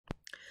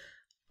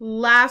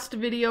Last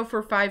video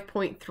for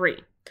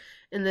 5.3.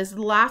 In this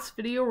last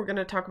video, we're going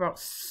to talk about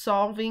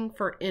solving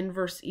for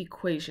inverse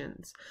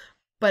equations.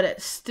 But it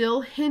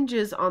still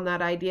hinges on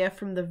that idea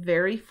from the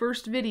very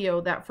first video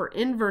that for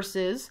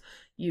inverses,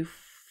 you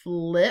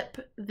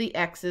flip the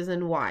x's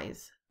and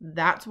y's.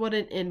 That's what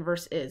an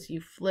inverse is.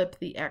 You flip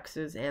the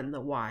x's and the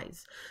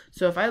y's.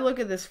 So if I look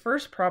at this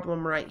first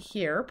problem right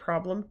here,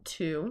 problem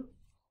 2,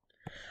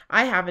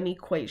 I have an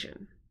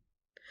equation.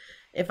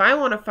 If I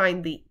want to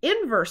find the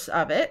inverse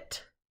of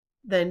it,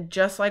 then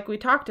just like we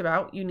talked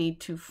about, you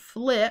need to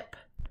flip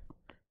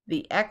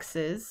the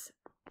x's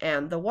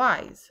and the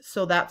y's.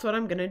 So that's what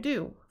I'm going to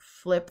do.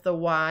 Flip the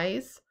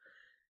y's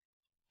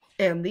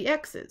and the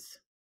x's.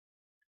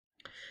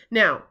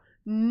 Now,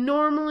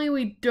 normally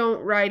we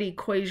don't write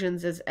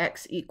equations as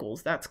x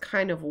equals. That's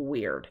kind of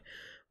weird.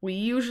 We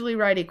usually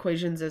write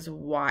equations as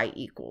y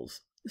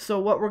equals. So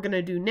what we're going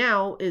to do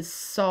now is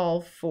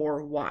solve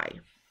for y.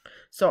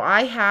 So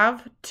I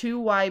have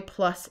 2y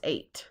plus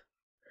 8.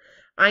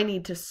 I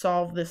need to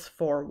solve this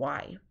for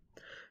y.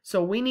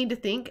 So we need to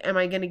think, am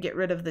I going to get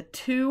rid of the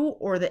 2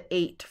 or the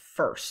 8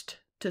 first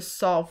to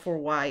solve for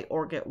y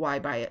or get y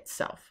by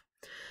itself?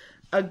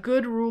 A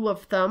good rule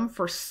of thumb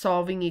for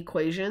solving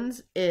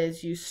equations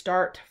is you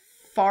start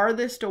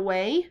farthest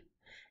away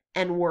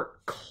and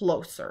work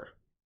closer.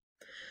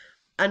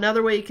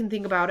 Another way you can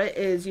think about it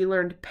is you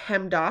learned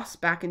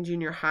PEMDAS back in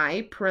junior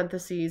high,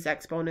 parentheses,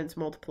 exponents,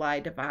 multiply,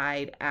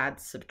 divide,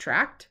 add,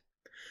 subtract.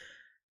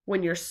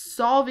 When you're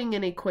solving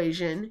an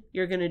equation,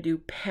 you're going to do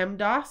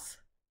PEMDAS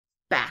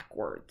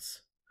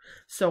backwards.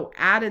 So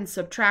add and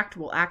subtract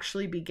will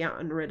actually be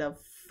gotten rid of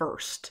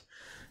first.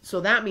 So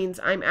that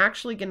means I'm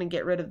actually going to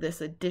get rid of this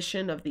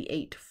addition of the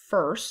 8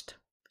 first.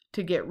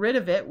 To get rid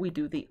of it, we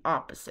do the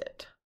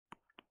opposite.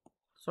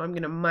 So I'm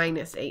going to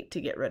minus 8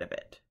 to get rid of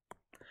it.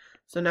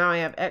 So now I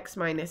have x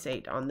minus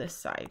 8 on this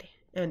side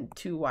and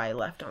 2y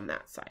left on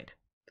that side.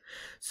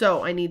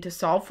 So I need to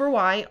solve for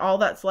y. All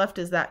that's left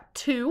is that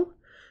 2.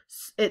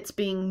 It's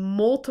being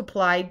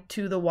multiplied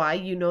to the y.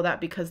 You know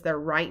that because they're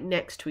right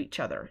next to each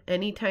other.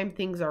 Anytime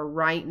things are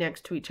right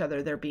next to each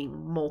other, they're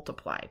being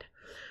multiplied.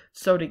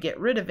 So to get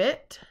rid of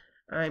it,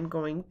 I'm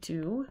going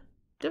to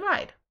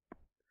divide.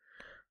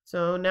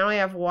 So now I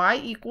have y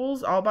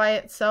equals all by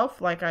itself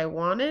like I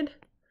wanted.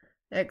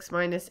 X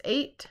minus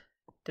 8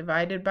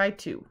 divided by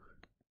 2.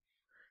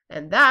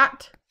 And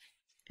that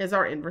is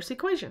our inverse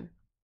equation.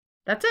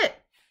 That's it.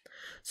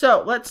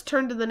 So let's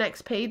turn to the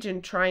next page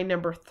and try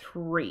number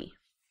 3.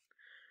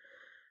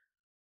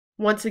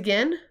 Once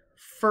again,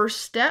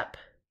 first step,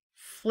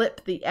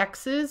 flip the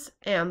x's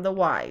and the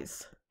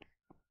y's.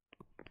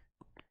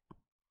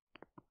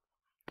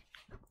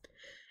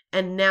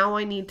 And now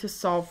I need to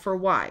solve for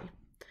y.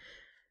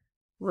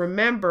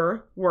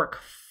 Remember, work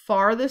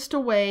farthest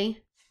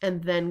away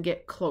and then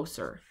get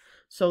closer.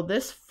 So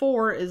this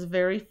 4 is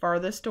very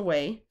farthest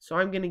away, so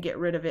I'm going to get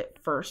rid of it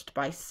first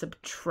by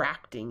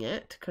subtracting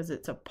it because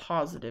it's a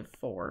positive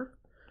 4.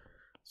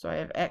 So I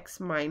have x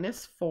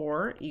minus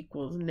 4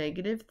 equals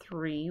negative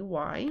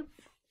 3y.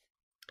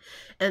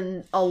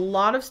 And a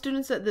lot of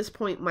students at this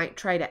point might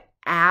try to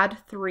add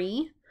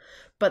 3,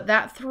 but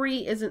that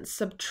 3 isn't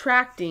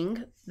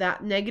subtracting.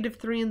 That negative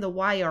 3 and the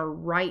y are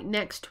right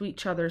next to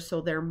each other, so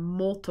they're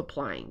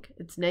multiplying.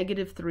 It's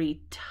negative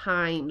 3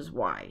 times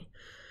y.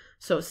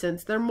 So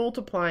since they're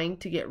multiplying,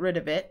 to get rid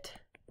of it,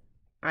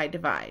 I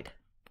divide.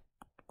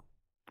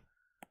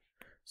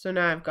 So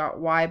now I've got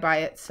y by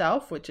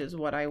itself, which is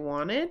what I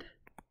wanted,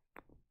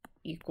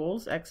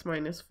 equals x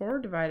minus 4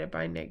 divided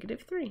by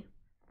negative 3.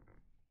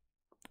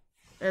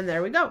 And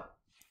there we go.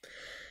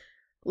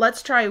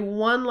 Let's try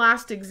one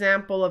last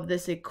example of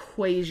this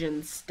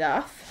equation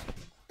stuff.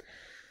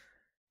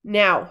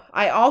 Now,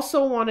 I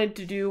also wanted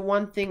to do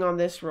one thing on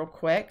this real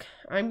quick.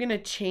 I'm going to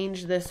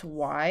change this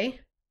y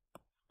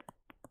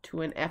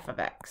to an f of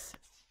x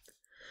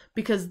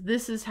because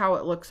this is how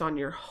it looks on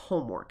your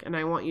homework, and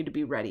I want you to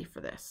be ready for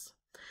this.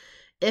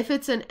 If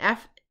it's an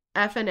f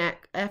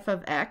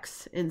of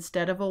x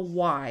instead of a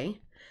y,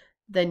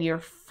 then your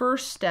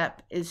first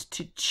step is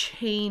to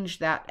change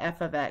that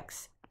f of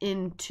x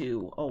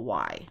into a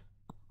y.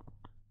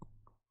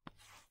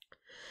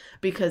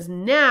 Because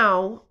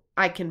now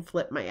I can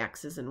flip my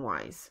x's and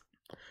y's.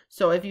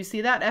 So if you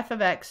see that f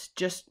of x,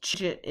 just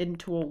change it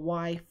into a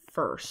y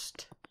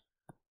first,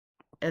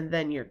 and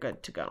then you're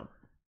good to go.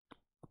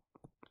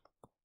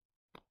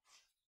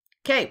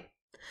 Okay,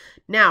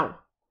 now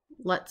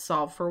let's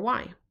solve for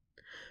y.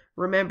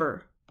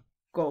 Remember,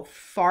 go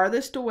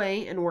farthest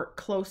away and work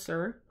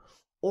closer,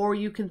 or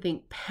you can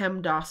think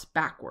PEMDAS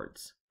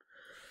backwards.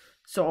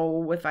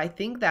 So if I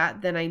think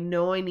that, then I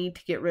know I need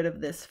to get rid of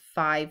this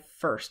 5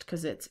 first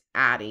because it's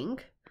adding.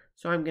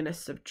 So I'm going to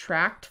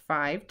subtract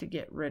 5 to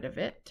get rid of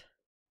it.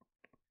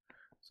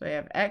 So I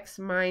have x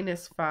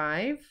minus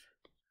 5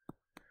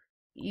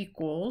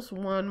 equals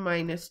 1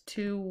 minus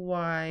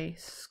 2y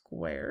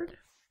squared.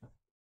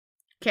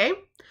 Okay.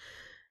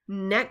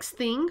 Next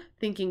thing,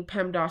 thinking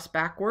PEMDAS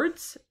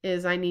backwards,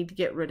 is I need to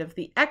get rid of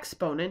the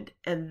exponent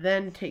and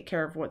then take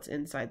care of what's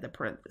inside the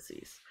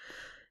parentheses.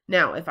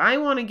 Now, if I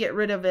want to get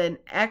rid of an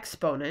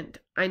exponent,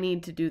 I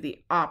need to do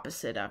the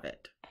opposite of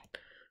it.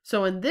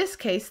 So in this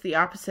case, the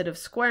opposite of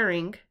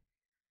squaring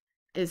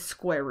is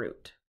square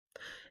root.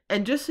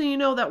 And just so you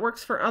know, that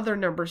works for other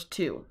numbers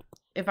too.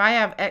 If I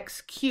have x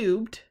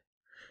cubed,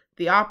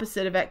 the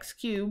opposite of x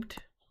cubed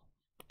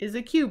is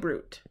a cube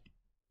root.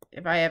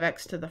 If I have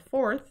x to the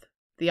fourth,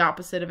 the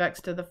opposite of x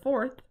to the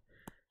fourth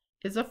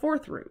is a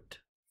fourth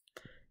root.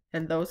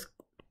 And those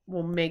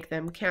will make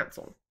them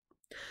cancel.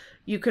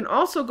 You can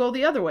also go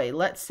the other way.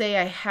 Let's say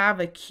I have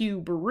a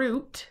cube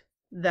root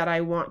that I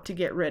want to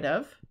get rid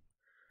of.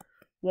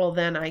 Well,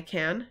 then I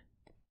can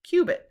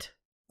cube it,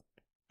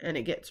 and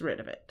it gets rid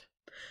of it.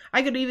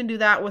 I could even do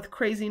that with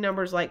crazy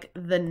numbers like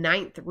the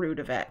 9th root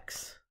of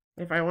x.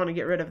 If I want to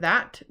get rid of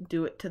that,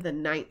 do it to the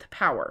 9th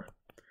power,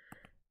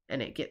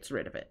 and it gets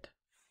rid of it.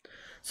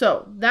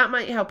 So that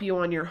might help you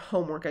on your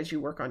homework as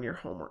you work on your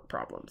homework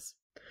problems.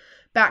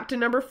 Back to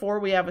number 4,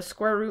 we have a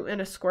square root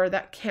and a square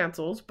that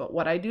cancels, but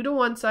what I do to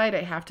one side,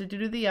 I have to do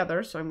to the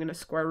other, so I'm going to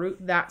square root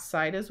that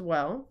side as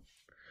well.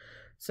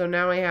 So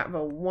now I have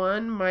a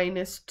 1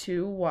 minus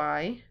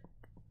 2y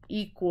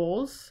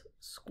equals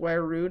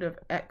square root of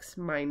x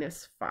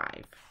minus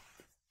 5.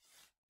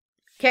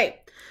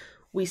 Okay,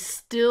 we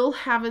still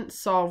haven't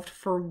solved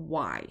for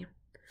y.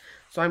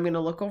 So I'm going to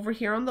look over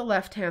here on the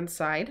left-hand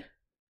side.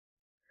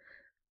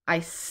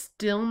 I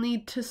still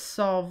need to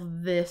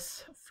solve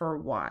this for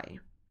y.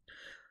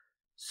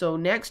 So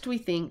next we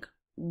think,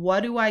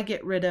 what do I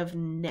get rid of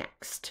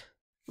next?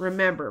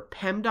 Remember,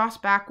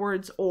 PEMDAS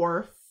backwards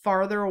or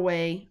farther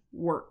away,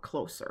 work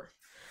closer.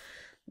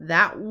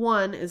 That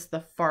 1 is the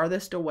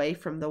farthest away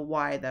from the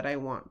y that I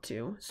want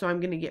to. So I'm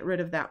going to get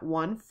rid of that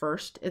 1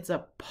 first. It's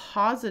a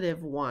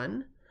positive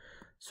 1.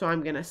 So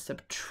I'm going to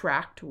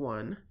subtract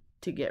 1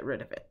 to get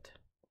rid of it.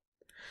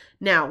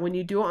 Now, when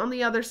you do it on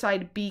the other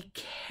side, be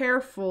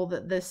careful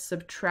that this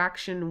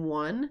subtraction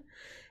 1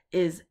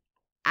 is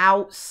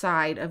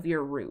outside of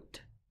your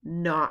root,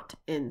 not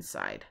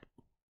inside.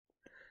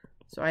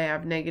 So I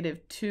have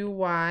negative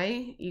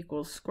 2y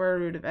equals square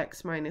root of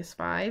x minus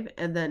 5,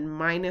 and then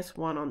minus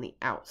 1 on the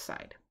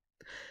outside.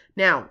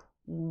 Now,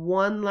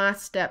 one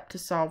last step to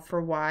solve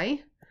for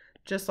y.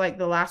 Just like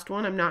the last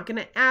one, I'm not going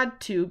to add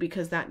 2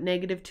 because that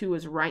negative 2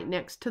 is right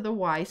next to the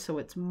y, so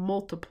it's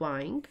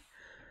multiplying.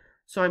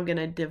 So I'm going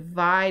to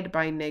divide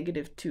by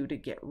negative 2 to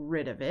get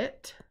rid of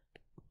it.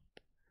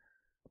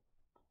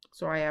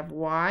 So I have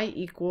y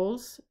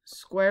equals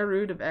square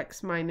root of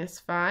x minus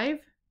 5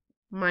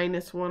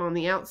 minus 1 on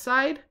the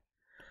outside,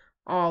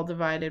 all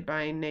divided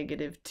by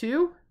negative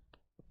 2.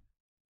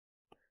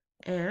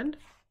 And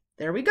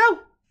there we go.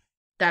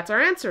 That's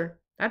our answer.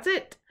 That's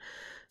it.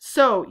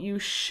 So you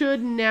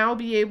should now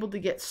be able to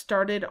get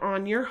started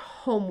on your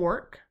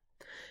homework.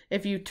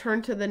 If you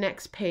turn to the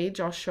next page,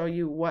 I'll show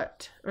you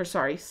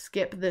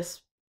skip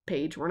this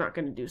page. We're not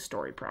going to do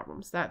story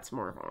problems. That's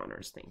more of an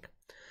honors thing.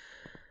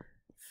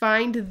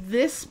 Find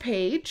this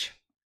page,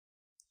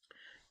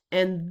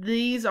 and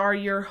these are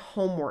your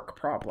homework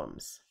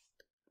problems.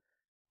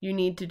 You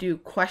need to do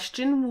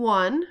question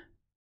 1,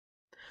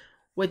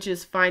 which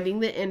is finding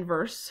the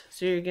inverse.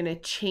 So you're going to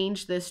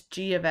change this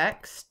g of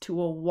x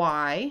to a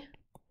y.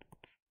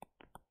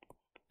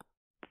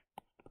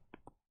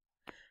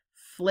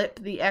 Flip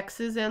the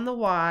x's and the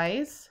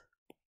y's.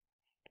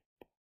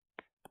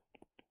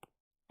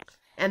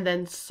 And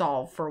then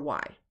solve for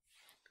y.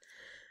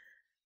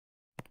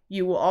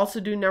 You will also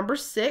do number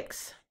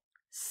 6,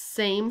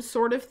 same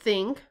sort of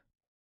thing,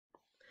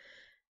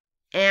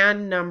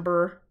 and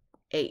number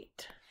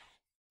 8,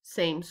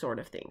 same sort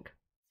of thing.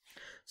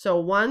 So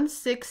 1,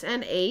 6,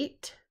 and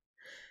 8,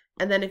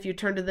 and then if you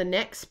turn to the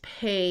next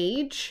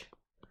page,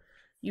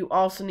 you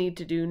also need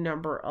to do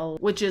number 11,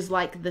 which is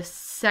like the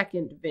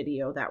second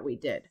video that we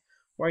did,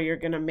 where you're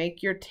going to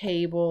make your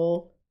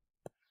table,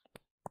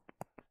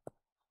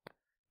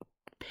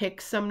 pick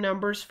some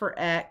numbers for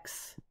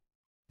x,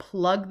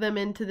 plug them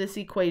into this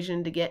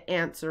equation to get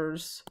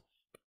answers,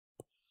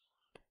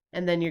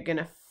 and then you're going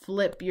to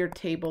flip your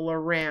table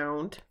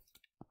around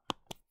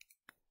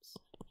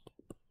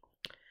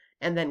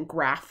and then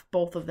graph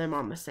both of them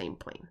on the same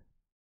plane.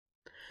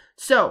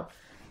 So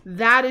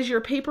that is your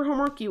paper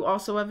homework. You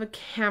also have a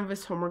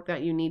Canvas homework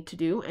that you need to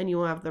do, and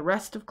you'll have the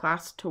rest of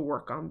class to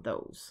work on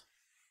those.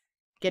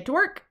 Get to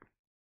work.